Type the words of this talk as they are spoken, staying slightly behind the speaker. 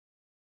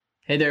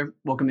Hey there,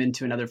 welcome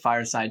into another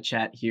fireside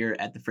chat here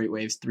at the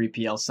FreightWaves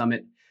 3PL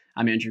Summit.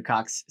 I'm Andrew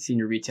Cox,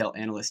 Senior Retail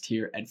Analyst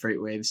here at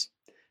FreightWaves.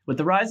 With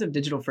the rise of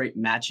digital freight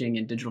matching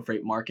and digital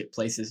freight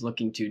marketplaces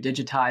looking to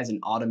digitize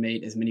and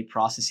automate as many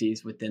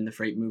processes within the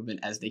freight movement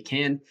as they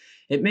can,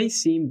 it may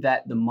seem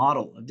that the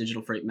model of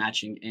digital freight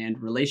matching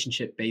and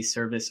relationship-based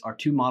service are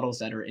two models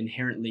that are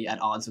inherently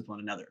at odds with one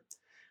another.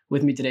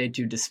 With me today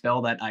to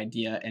dispel that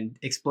idea and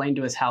explain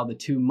to us how the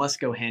two must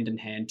go hand in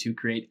hand to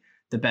create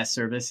the best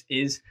service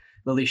is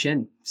Lily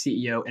Shin,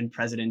 CEO and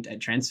President at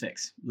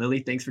Transfix.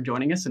 Lily, thanks for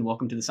joining us and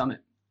welcome to the summit.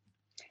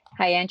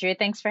 Hi, Andrew.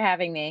 Thanks for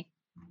having me.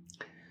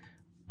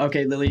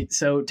 Okay, Lily,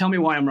 so tell me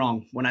why I'm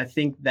wrong when I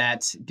think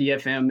that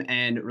DFM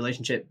and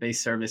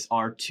relationship-based service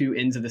are two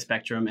ends of the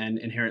spectrum and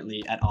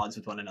inherently at odds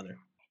with one another.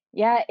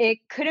 Yeah, it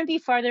couldn't be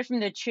farther from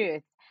the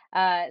truth.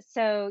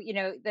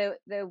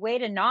 The way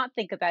to not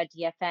think about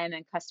DFM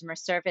and customer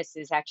service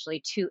is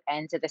actually two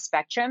ends of the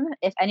spectrum.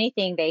 If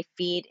anything, they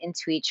feed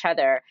into each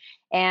other.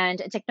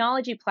 And a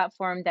technology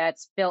platform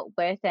that's built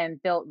with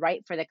and built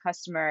right for the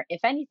customer, if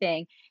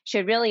anything,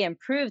 should really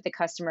improve the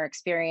customer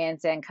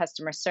experience and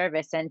customer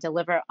service and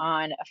deliver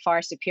on a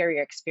far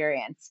superior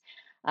experience.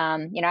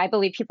 I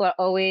believe people are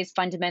always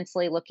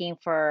fundamentally looking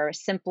for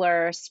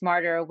simpler,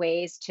 smarter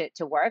ways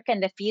to work,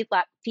 and the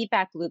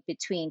feedback loop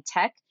between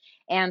tech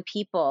and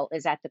people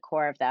is at the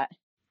core of that.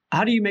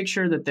 How do you make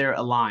sure that they're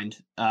aligned,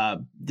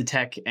 the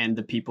tech and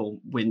the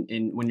people, when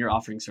you're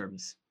offering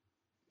service?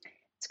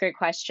 It's a great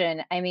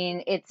question. I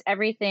mean, it's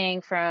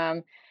everything from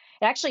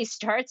it actually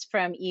starts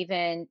from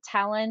even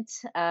talent,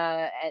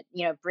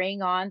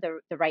 bring on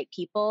the right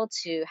people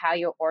to how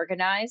you're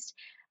organized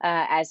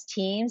as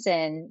teams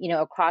and,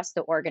 across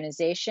the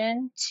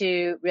organization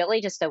to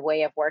really just a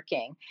way of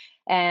working.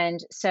 And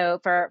so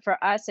for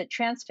us at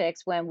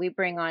Transfix, when we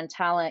bring on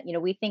talent,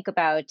 we think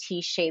about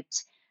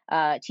T-shaped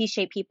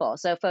people.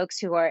 So folks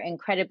who are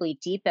incredibly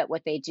deep at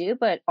what they do,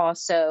 but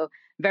also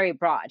very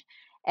broad.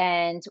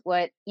 And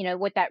what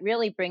that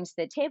really brings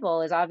to the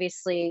table is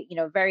obviously,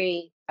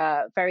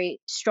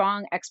 very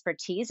strong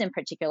expertise in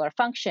particular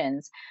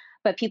functions,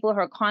 but people who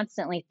are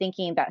constantly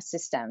thinking about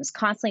systems,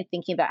 constantly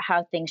thinking about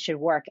how things should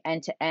work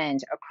end to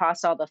end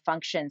across all the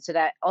functions, so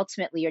that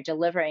ultimately you're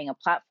delivering a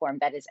platform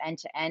that is end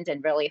to end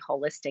and really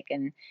holistic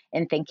in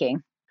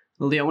thinking.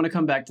 Lily, I want to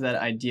come back to that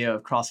idea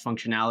of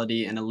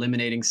cross-functionality and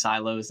eliminating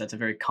silos. That's a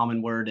very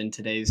common word in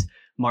today's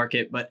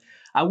market. But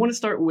I want to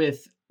start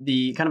with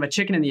the kind of a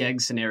chicken and the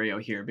egg scenario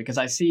here, because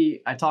I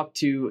talk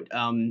to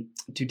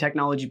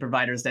technology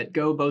providers that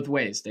go both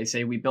ways. They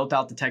say we built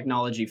out the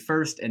technology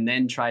first and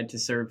then tried to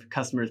serve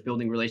customers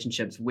building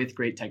relationships with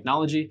great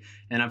technology.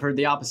 And I've heard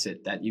the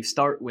opposite, that you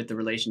start with the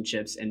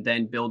relationships and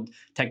then build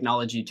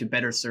technology to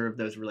better serve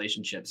those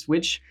relationships.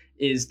 Which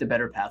is the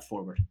better path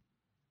forward?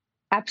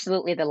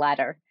 Absolutely the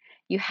latter.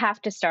 You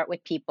have to start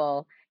with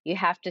people. You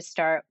have to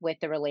start with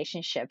the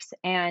relationships.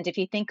 And if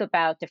you think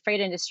about the freight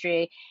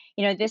industry,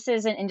 this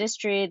is an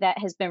industry that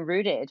has been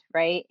rooted,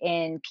 right,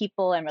 in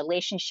people and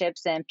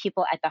relationships and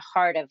people at the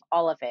heart of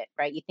all of it,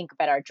 right? You think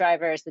about our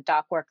drivers, the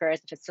dock workers,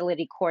 the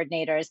facility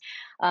coordinators,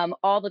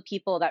 all the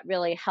people that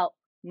really help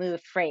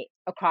move freight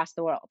across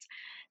the world.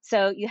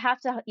 So you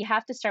have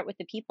to start with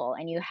the people,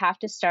 and you have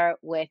to start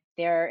with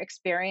their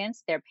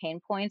experience, their pain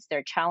points,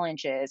 their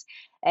challenges,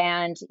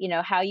 and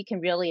how you can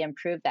really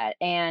improve that.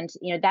 And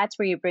that's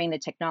where you bring the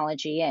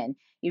technology in.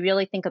 You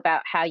really think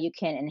about how you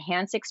can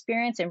enhance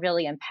experience and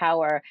really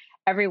empower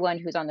everyone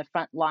who's on the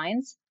front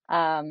lines,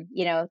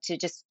 to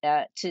just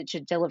to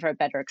deliver a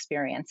better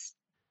experience.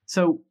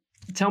 So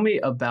tell me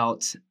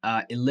about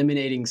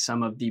eliminating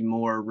some of the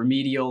more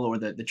remedial or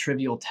the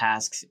trivial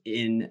tasks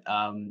in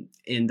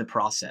the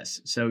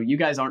process. So you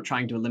guys aren't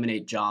trying to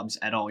eliminate jobs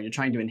at all. You're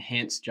trying to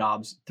enhance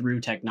jobs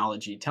through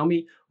technology. Tell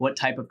me what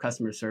type of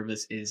customer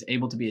service is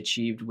able to be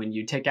achieved when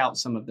you take out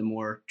some of the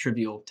more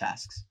trivial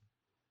tasks.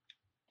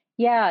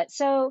 Yeah.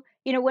 So,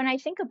 when I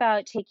think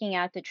about taking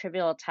out the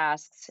trivial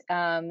tasks,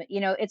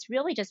 it's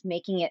really just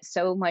making it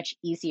so much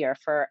easier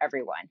for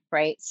everyone,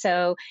 right?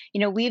 So,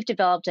 we've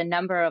developed a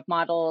number of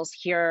models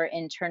here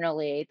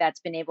internally that's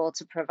been able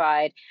to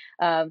provide,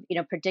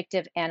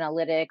 predictive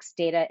analytics,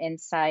 data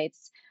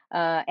insights,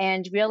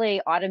 and really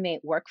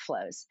automate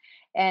workflows.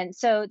 And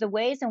so the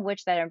ways in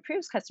which that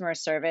improves customer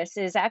service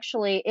is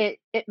actually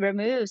it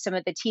removes some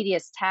of the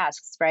tedious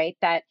tasks, right?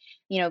 That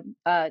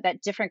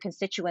different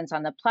constituents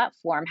on the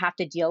platform have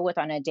to deal with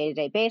on a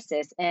day-to-day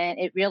basis, and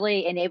it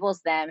really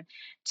enables them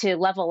to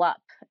level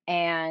up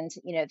and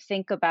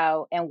think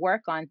about and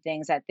work on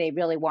things that they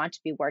really want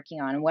to be working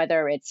on,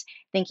 whether it's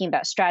thinking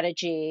about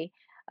strategy,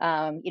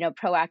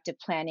 proactive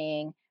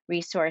planning,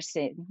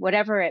 resourcing,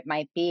 whatever it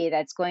might be,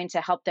 that's going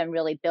to help them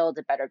really build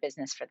a better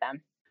business for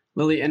them.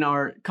 Lily, in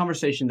our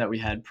conversation that we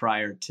had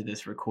prior to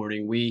this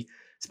recording, we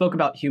spoke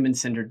about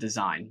human-centered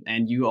design,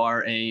 and you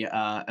are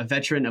a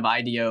veteran of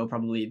IDEO,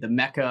 probably the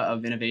mecca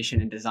of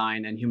innovation and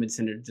design and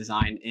human-centered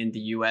design in the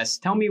U.S.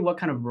 Tell me what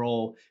kind of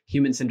role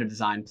human-centered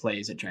design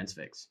plays at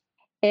Transfix.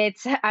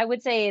 I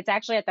would say it's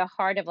actually at the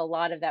heart of a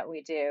lot of that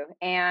we do.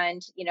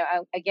 And,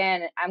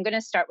 again, I'm going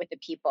to start with the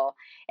people.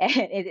 And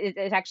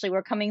it's actually,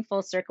 we're coming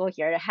full circle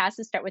here. It has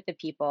to start with the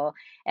people.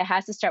 It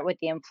has to start with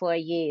the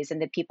employees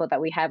and the people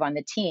that we have on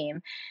the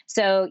team.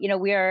 So,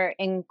 we are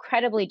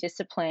incredibly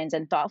disciplined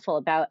and thoughtful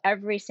about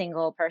every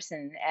single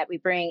person that we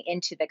bring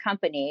into the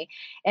company,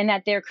 and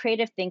that they're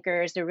creative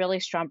thinkers, they're really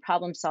strong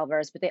problem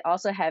solvers, but they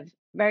also have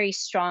very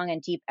strong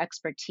and deep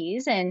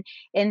expertise in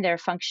their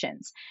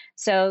functions.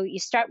 So you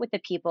start with the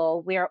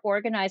people. We are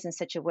organized in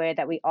such a way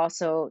that we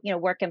also,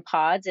 work in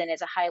pods, and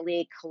it's a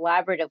highly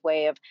collaborative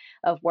way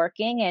of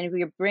working. And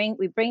we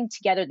bring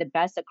together the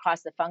best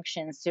across the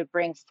functions to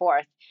bring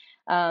forth,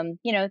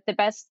 the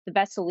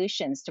best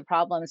solutions to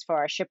problems for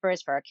our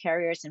shippers, for our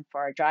carriers, and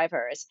for our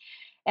drivers.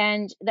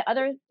 And the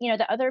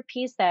other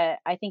piece that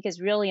I think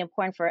is really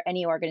important for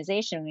any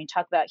organization when you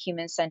talk about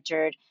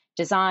human-centered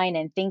design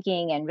and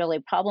thinking and really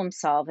problem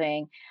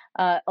solving,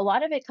 a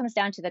lot of it comes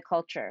down to the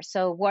culture.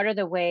 So, what are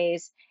the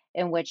ways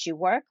in which you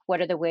work?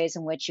 What are the ways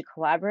in which you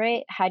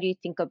collaborate? How do you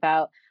think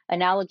about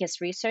analogous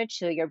research?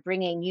 So, you're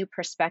bringing new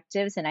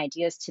perspectives and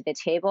ideas to the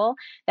table.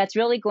 That's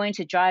really going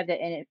to drive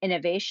the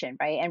innovation,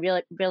 right? And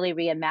really, really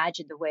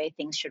reimagine the way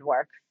things should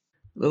work.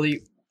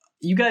 Lily,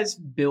 you guys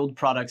build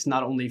products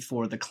not only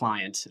for the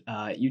client.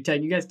 You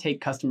guys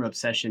take customer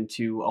obsession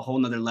to a whole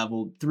nother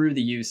level through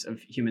the use of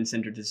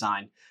human-centered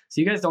design. So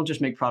you guys don't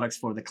just make products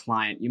for the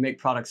client; you make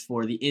products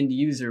for the end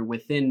user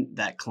within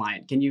that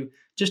client. Can you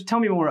just tell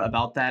me more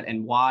about that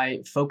and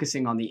why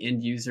focusing on the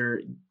end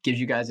user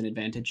gives you guys an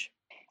advantage?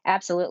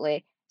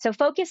 Absolutely. So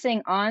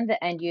focusing on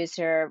the end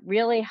user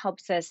really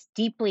helps us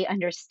deeply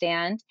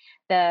understand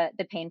the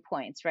pain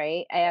points,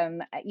 right?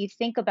 You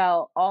think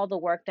about all the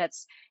work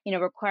that's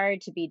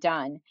required to be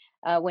done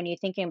when you're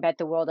thinking about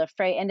the world of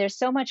freight, and there's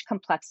so much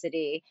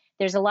complexity.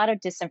 There's a lot of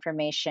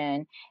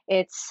disinformation.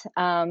 It's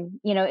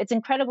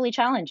incredibly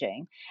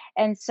challenging,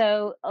 and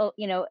so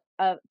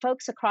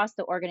folks across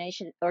the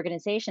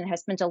organization have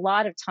spent a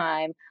lot of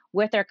time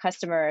with their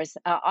customers,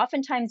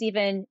 oftentimes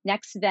even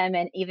next to them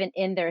and even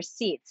in their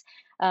seats,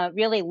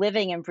 really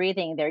living and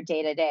breathing their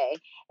day to day.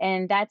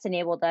 And that's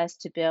enabled us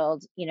to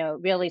build,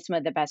 really some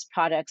of the best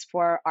products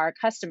for our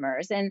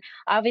customers. And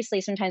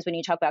obviously, sometimes when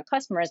you talk about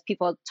customers,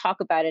 people talk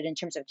about it in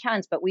terms of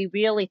counts, but we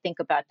really think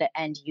about the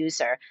end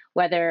user,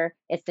 whether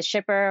it's the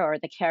shipper or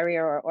the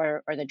carrier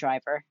or the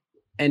driver.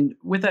 And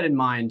with that in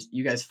mind,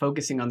 you guys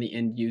focusing on the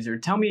end user,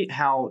 tell me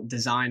how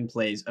design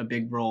plays a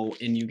big role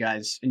in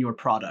in your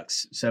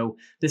products. So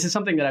this is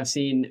something that I've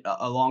seen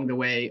along the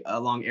way,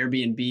 along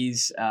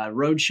Airbnb's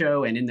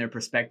roadshow and in their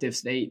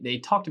perspectives.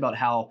 They talked about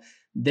how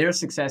their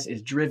success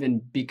is driven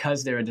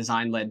because they're a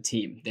design-led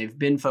team. They've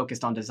been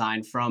focused on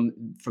design from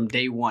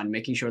day one,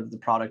 making sure that the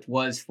product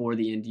was for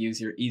the end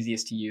user,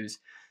 easiest to use.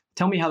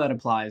 Tell me how that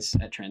applies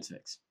at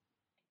Transfix.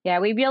 Yeah,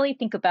 we really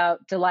think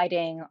about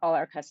delighting all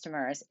our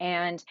customers.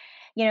 And,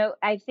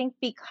 I think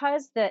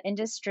because the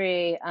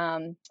industry,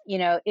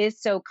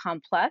 is so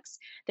complex,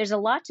 there's a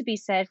lot to be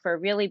said for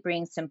really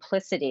bringing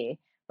simplicity,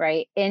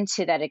 right,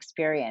 into that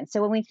experience.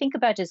 So when we think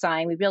about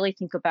design, we really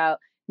think about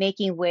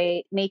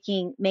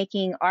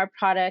making our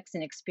products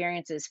and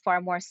experiences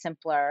far more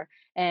simpler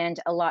and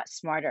a lot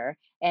smarter,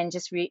 and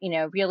just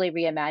really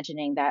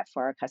reimagining that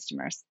for our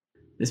customers.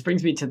 This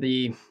brings me to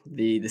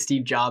the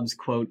Steve Jobs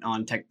quote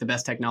on tech: "The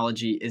best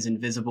technology is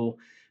invisible."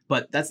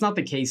 But that's not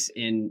the case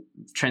in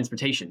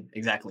transportation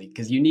exactly,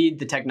 because you need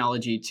the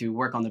technology to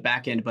work on the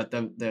back end, but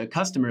the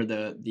customer,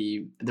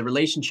 the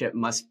relationship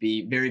must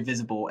be very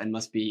visible and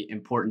must be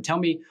important. Tell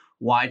me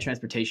why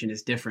transportation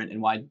is different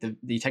and why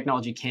the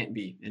technology can't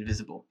be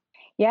invisible.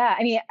 Yeah,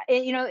 I mean,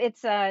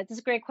 it's a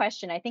great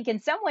question. I think in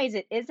some ways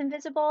it is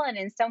invisible, and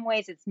in some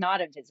ways it's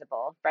not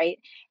invisible, right?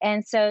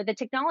 And so the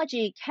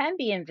technology can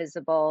be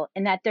invisible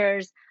in that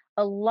there's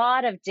a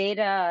lot of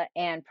data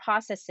and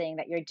processing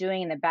that you're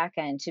doing in the back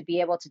end to be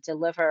able to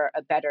deliver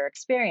a better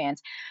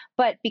experience.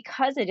 But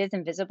because it is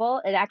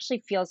invisible, it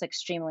actually feels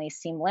extremely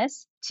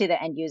seamless to the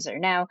end user.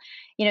 Now,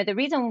 the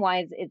reason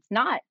why it's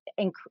not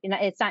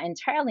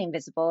entirely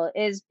invisible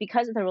is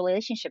because of the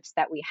relationships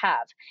that we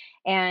have,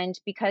 and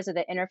because of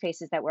the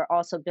interfaces that we're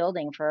also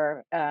building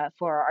for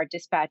our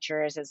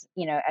dispatchers,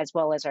 as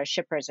well as our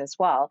shippers as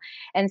well.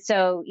 And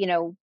so,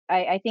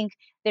 I think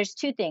there's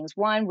two things.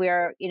 One, we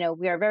are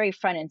very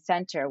front and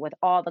center with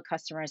all the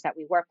customers that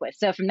we work with.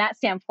 So from that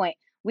standpoint,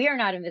 we are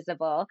not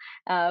invisible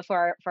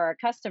for our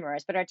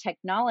customers, but our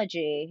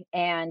technology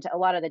and a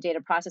lot of the data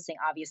processing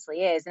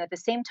obviously is. And at the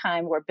same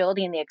time, we're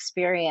building the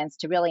experience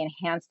to really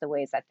enhance the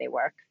ways that they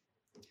work.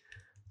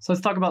 So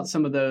let's talk about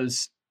some of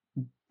those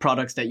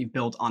products that you've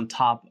built on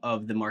top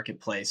of the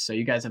marketplace. So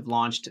you guys have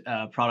launched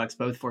products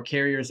both for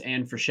carriers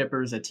and for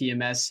shippers, a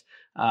TMS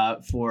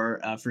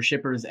for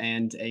shippers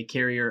and a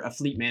carrier, a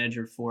fleet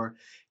manager for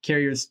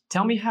carriers.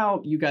 Tell me how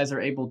you guys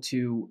are able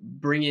to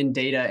bring in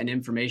data and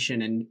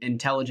information and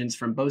intelligence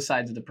from both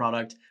sides of the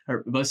product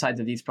or both sides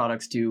of these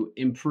products to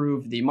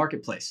improve the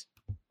marketplace.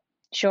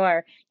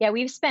 Sure. Yeah,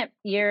 we've spent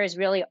years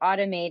really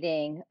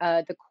automating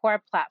the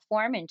core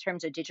platform in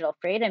terms of digital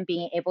freight and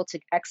being able to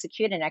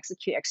execute and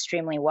execute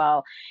extremely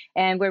well.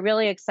 And we're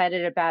really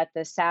excited about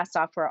the SaaS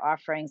software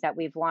offerings that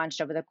we've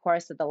launched over the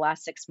course of the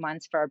last 6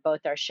 months for both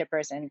our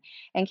shippers and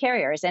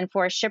carriers. And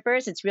for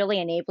shippers, it's really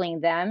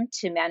enabling them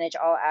to manage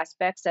all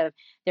aspects of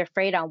their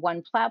freight on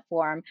one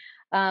platform.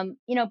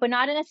 But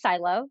not in a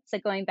silo. So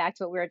going back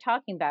to what we were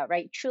talking about,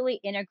 right?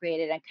 Truly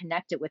integrated and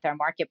connected with our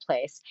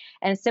marketplace.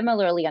 And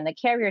similarly, on the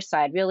carrier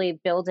side, really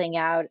building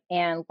out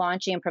and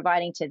launching and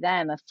providing to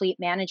them a fleet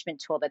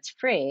management tool that's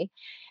free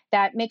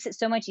that makes it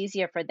so much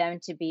easier for them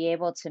to be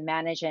able to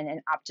manage and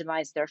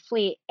optimize their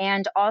fleet,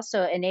 and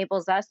also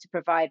enables us to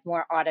provide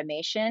more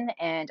automation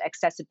and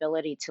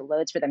accessibility to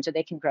loads for them so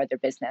they can grow their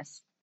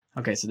business.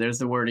 Okay, so there's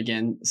the word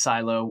again,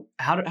 silo.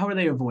 How are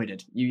they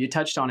avoided? You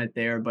touched on it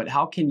there, but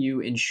how can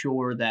you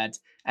ensure that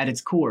at its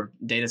core,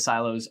 data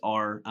silos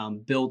are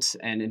built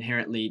and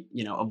inherently,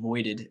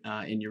 avoided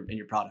in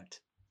your product?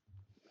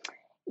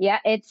 Yeah,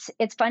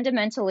 it's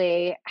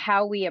fundamentally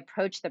how we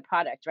approach the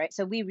product, right?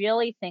 So we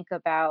really think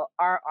about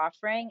our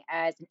offering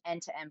as an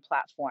end-to-end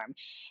platform.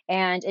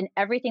 And in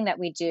everything that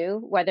we do,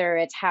 whether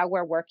it's how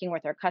we're working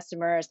with our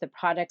customers, the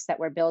products that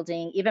we're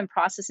building, even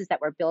processes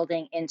that we're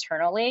building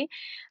internally,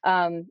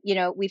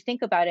 we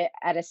think about it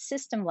at a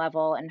system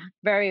level and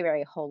very,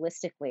 very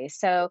holistically.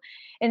 So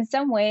in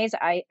some ways,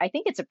 I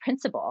think it's a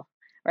principle,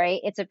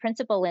 right? It's a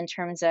principle in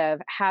terms of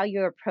how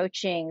you're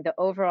approaching the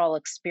overall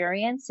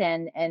experience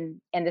and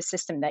the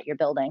system that you're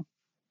building.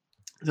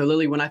 So,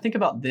 Lily, when I think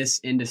about this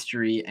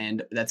industry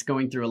and that's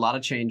going through a lot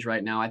of change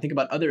right now, I think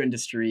about other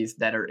industries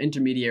that are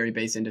intermediary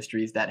based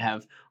industries that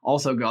have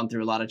also gone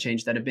through a lot of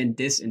change that have been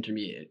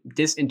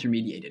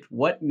disintermediated.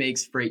 What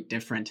makes freight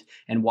different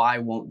and why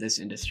won't this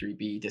industry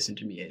be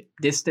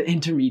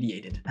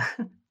disintermediated?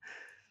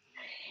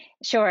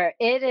 Sure,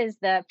 it is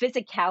the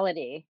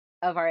physicality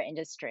of our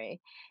industry.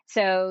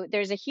 So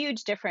there's a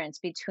huge difference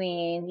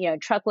between,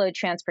 truckload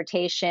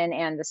transportation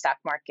and the stock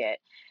market.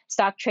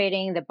 Stock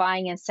trading, the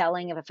buying and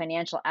selling of a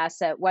financial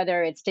asset,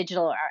 whether it's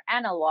digital or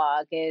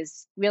analog,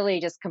 is really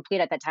just complete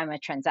at the time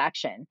of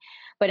transaction.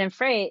 But in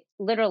freight,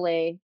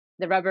 literally,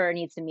 the rubber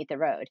needs to meet the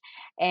road.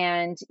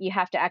 And you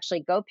have to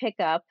actually go pick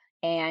up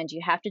and you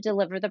have to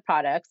deliver the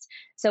products.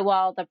 So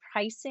while the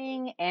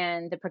pricing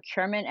and the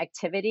procurement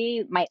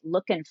activity might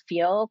look and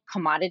feel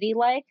commodity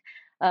like,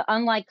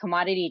 unlike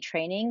commodity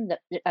trading,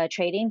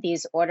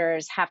 these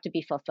orders have to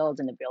be fulfilled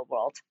in the real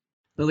world.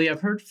 Lily,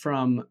 I've heard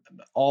from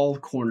all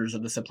corners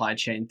of the supply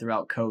chain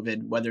throughout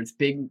COVID, whether it's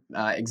big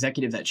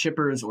executives at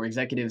shippers or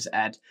executives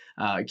at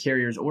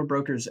carriers or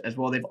brokers as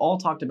well. They've all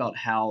talked about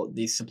how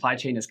the supply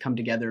chain has come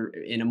together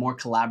in a more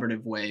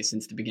collaborative way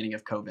since the beginning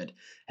of COVID.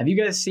 Have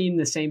you guys seen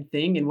the same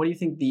thing? And what do you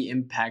think the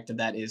impact of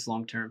that is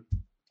long term?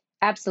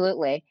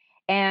 Absolutely.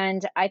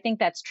 And I think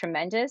that's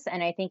tremendous.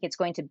 And I think it's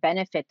going to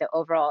benefit the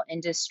overall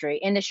industry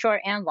in the short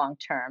and long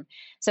term.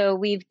 So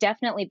we've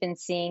definitely been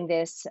seeing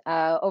this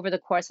over the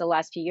course of the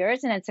last few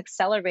years, and it's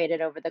accelerated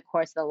over the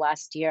course of the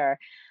last year.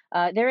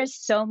 There is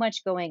so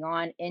much going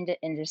on in the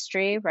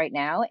industry right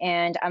now,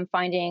 and I'm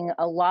finding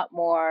a lot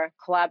more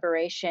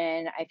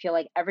collaboration. I feel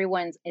like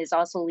everyone is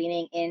also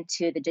leaning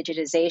into the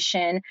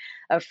digitization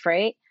of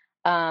freight.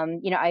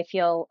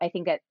 I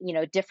think that,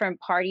 different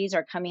parties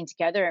are coming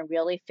together and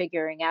really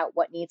figuring out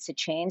what needs to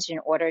change in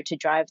order to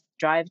drive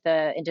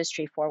the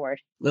industry forward.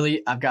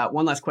 Lily, I've got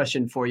one last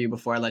question for you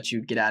before I let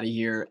you get out of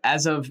here.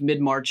 As of mid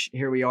March,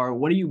 here we are.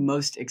 What are you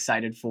most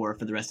excited for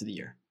the rest of the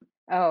year?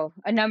 Oh,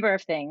 a number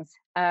of things.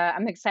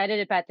 I'm excited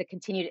about the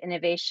continued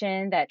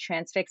innovation that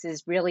Transfix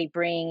is really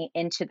bringing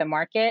into the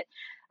market.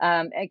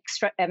 I'm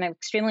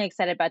extremely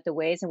excited about the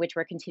ways in which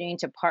we're continuing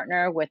to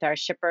partner with our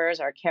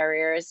shippers, our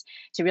carriers,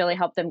 to really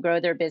help them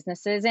grow their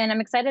businesses. And I'm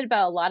excited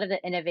about a lot of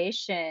the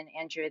innovation,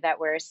 Andrew, that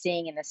we're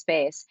seeing in the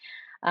space.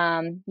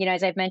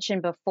 As I've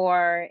mentioned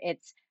before,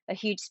 it's a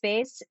huge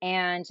space,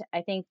 and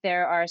I think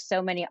there are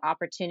so many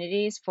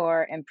opportunities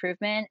for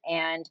improvement.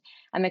 And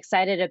I'm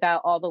excited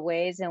about all the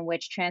ways in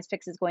which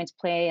Transfix is going to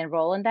play a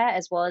role in that,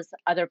 as well as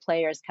other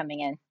players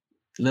coming in.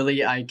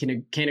 Lily, I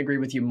can't agree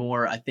with you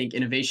more. I think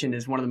innovation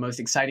is one of the most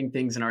exciting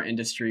things in our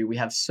industry. We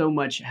have so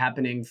much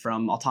happening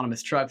from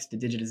autonomous trucks to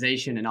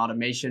digitization and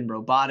automation,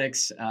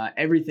 robotics.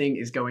 Everything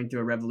is going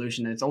through a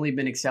revolution, and it's only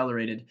been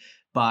accelerated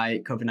by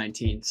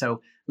COVID-19.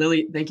 So,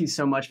 Lily, thank you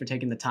so much for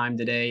taking the time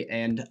today.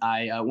 And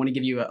I want to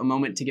give you a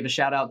moment to give a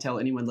shout out, tell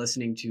anyone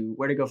listening to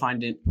where to go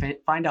find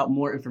out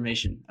more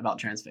information about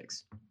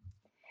Transfix.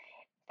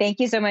 Thank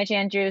you so much,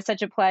 Andrew.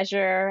 Such a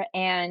pleasure.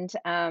 And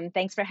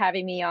thanks for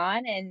having me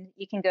on. And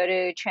you can go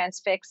to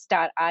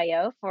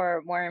transfix.io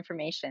for more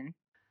information.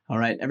 All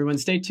right, everyone,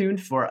 stay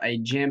tuned for a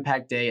jam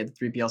packed day at the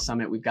 3PL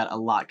Summit. We've got a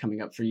lot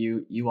coming up for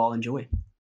you. You all enjoy.